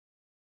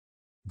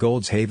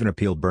Gold's haven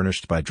appeal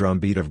burnished by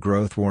drumbeat of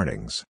growth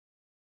warnings.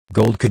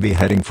 Gold could be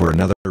heading for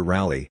another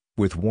rally,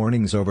 with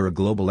warnings over a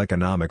global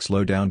economic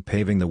slowdown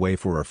paving the way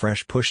for a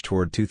fresh push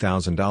toward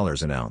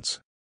 $2,000 an ounce.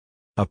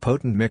 A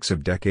potent mix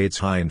of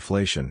decades-high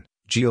inflation,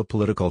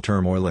 geopolitical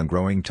turmoil and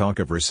growing talk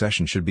of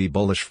recession should be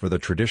bullish for the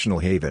traditional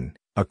haven,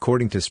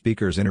 according to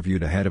speakers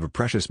interviewed ahead of a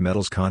precious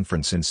metals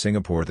conference in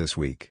Singapore this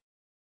week.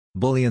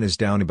 Bullion is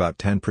down about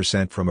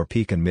 10% from a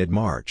peak in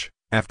mid-March,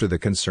 after the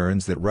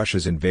concerns that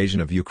Russia's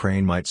invasion of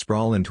Ukraine might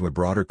sprawl into a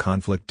broader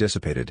conflict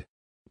dissipated.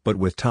 But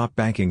with top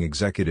banking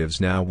executives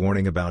now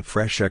warning about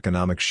fresh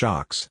economic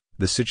shocks,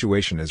 the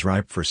situation is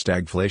ripe for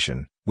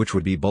stagflation, which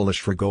would be bullish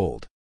for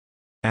gold.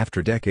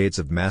 After decades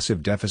of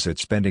massive deficit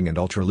spending and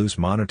ultra-loose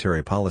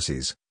monetary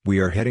policies, we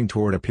are heading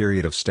toward a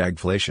period of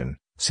stagflation,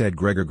 said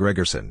Gregor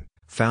Gregerson,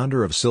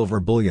 founder of Silver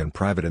Bullion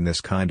Private. In this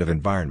kind of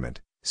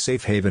environment,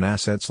 safe haven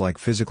assets like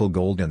physical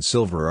gold and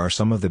silver are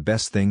some of the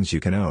best things you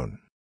can own.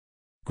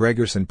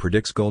 Gregerson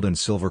predicts gold and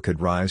silver could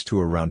rise to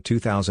around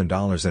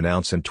 $2,000 an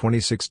ounce and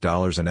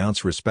 $26 an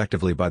ounce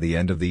respectively by the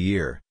end of the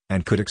year,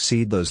 and could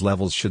exceed those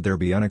levels should there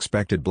be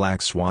unexpected black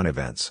swan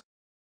events.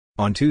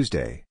 On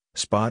Tuesday,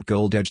 spot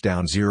gold edged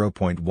down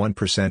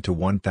 0.1% to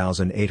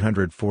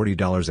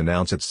 $1,840 an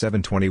ounce at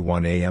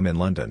 7:21 a.m. in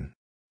London.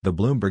 The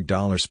Bloomberg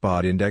Dollar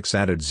Spot Index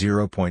added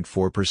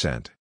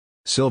 0.4%.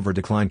 Silver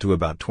declined to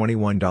about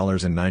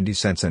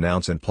 $21.90 an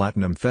ounce and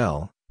platinum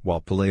fell, while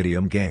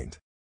palladium gained.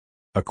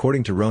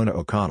 According to Rona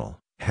O'Connell,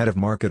 head of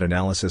market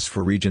analysis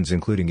for regions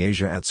including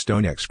Asia at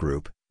StoneX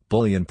Group,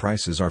 bullion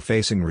prices are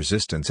facing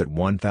resistance at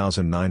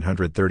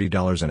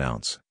 $1,930 an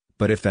ounce,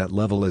 but if that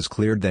level is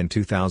cleared then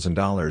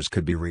 $2,000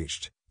 could be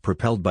reached,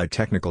 propelled by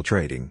technical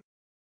trading.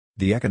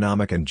 The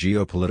economic and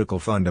geopolitical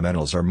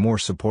fundamentals are more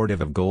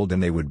supportive of gold than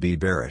they would be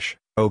bearish,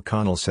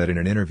 O'Connell said in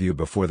an interview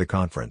before the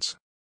conference.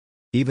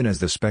 Even as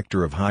the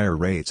specter of higher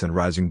rates and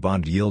rising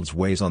bond yields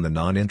weighs on the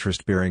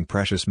non-interest-bearing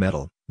precious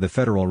metal, the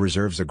Federal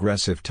Reserve's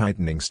aggressive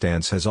tightening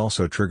stance has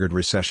also triggered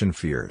recession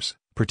fears,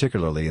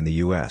 particularly in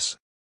the U.S.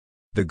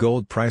 The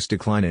gold price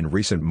decline in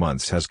recent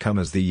months has come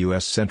as the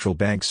U.S. central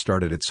bank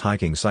started its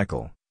hiking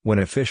cycle, when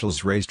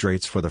officials raised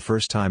rates for the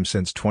first time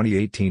since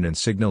 2018 and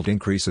signaled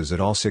increases at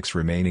all 6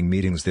 remaining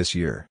meetings this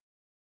year.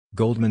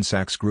 Goldman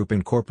Sachs Group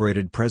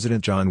Incorporated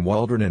President John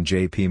Waldron and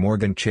J.P.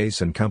 Morgan Chase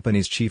and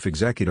Company's Chief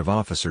Executive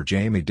Officer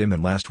Jamie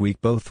Dimon last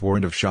week both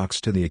warned of shocks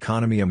to the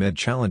economy amid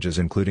challenges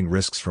including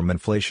risks from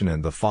inflation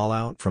and the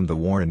fallout from the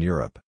war in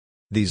Europe.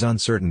 These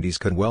uncertainties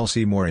could well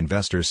see more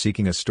investors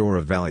seeking a store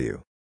of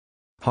value.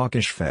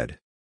 Hawkish Fed.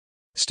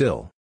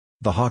 Still,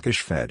 the hawkish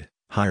Fed,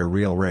 higher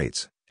real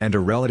rates, and a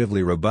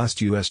relatively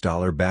robust U.S.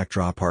 dollar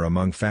backdrop are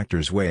among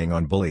factors weighing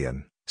on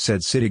bullion,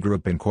 said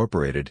Citigroup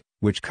Incorporated,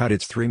 which cut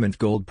its 3-month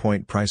gold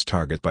point price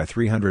target by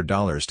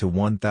 $300 to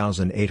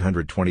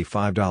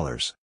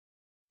 $1,825.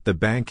 The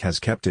bank has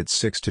kept its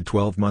 6 to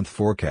 12-month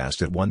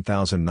forecast at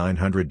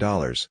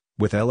 $1,900,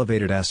 with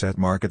elevated asset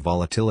market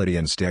volatility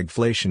and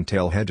stagflation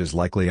tail hedges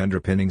likely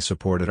underpinning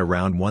support at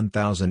around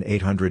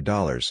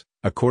 $1,800,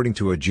 according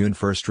to a June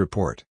 1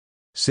 report.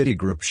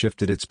 Citigroup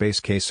shifted its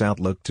base case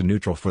outlook to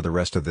neutral for the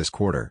rest of this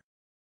quarter.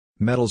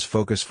 Metals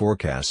Focus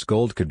forecasts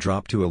gold could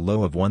drop to a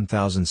low of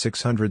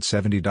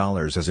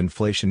 $1,670 as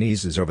inflation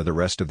eases over the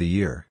rest of the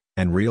year,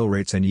 and real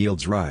rates and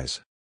yields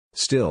rise.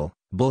 Still,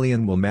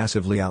 bullion will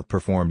massively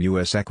outperform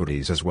U.S.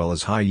 equities as well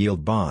as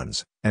high-yield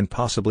bonds, and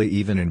possibly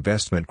even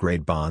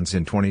investment-grade bonds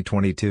in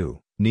 2022,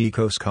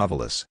 Nikos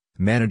Kavalis,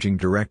 managing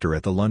director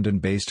at the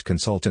London-based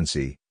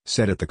consultancy,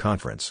 said at the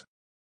conference.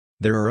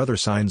 There are other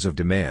signs of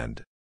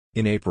demand.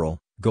 In April,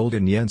 gold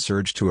and yen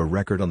surged to a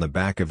record on the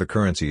back of the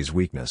currency's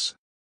weakness.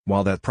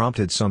 While that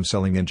prompted some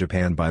selling in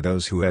Japan by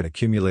those who had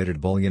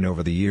accumulated bullion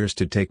over the years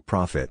to take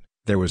profit,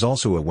 there was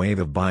also a wave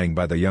of buying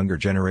by the younger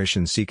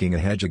generation seeking a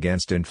hedge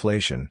against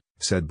inflation,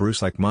 said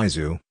Bruce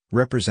Ikemizu,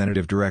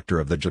 representative director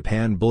of the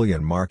Japan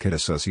Bullion Market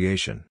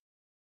Association.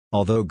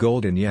 Although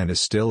gold and yen is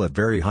still at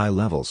very high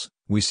levels,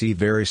 we see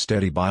very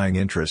steady buying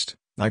interest,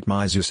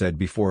 Ikemizu said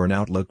before an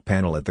outlook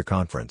panel at the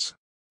conference.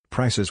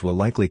 Prices will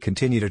likely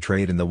continue to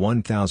trade in the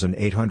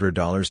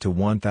 $1,800 to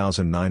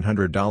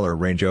 $1,900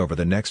 range over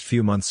the next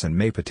few months and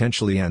may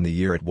potentially end the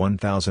year at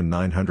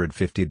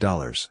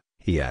 $1,950,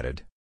 he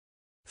added.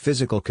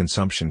 Physical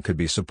consumption could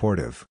be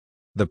supportive.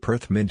 The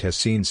Perth Mint has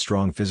seen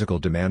strong physical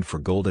demand for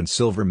gold and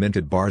silver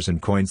minted bars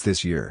and coins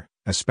this year,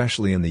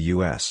 especially in the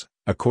U.S.,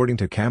 according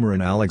to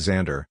Cameron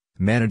Alexander,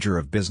 manager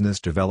of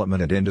business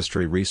development and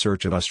industry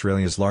research at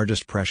Australia's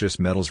largest precious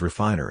metals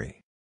refinery.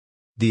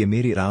 The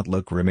immediate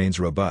outlook remains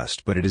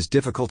robust, but it is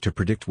difficult to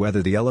predict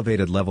whether the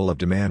elevated level of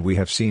demand we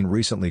have seen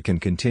recently can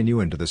continue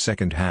into the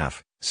second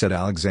half, said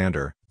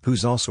Alexander,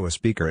 who's also a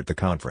speaker at the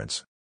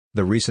conference.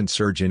 The recent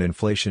surge in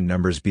inflation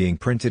numbers being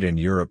printed in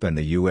Europe and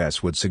the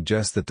US would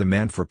suggest that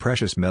demand for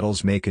precious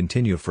metals may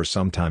continue for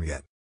some time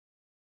yet.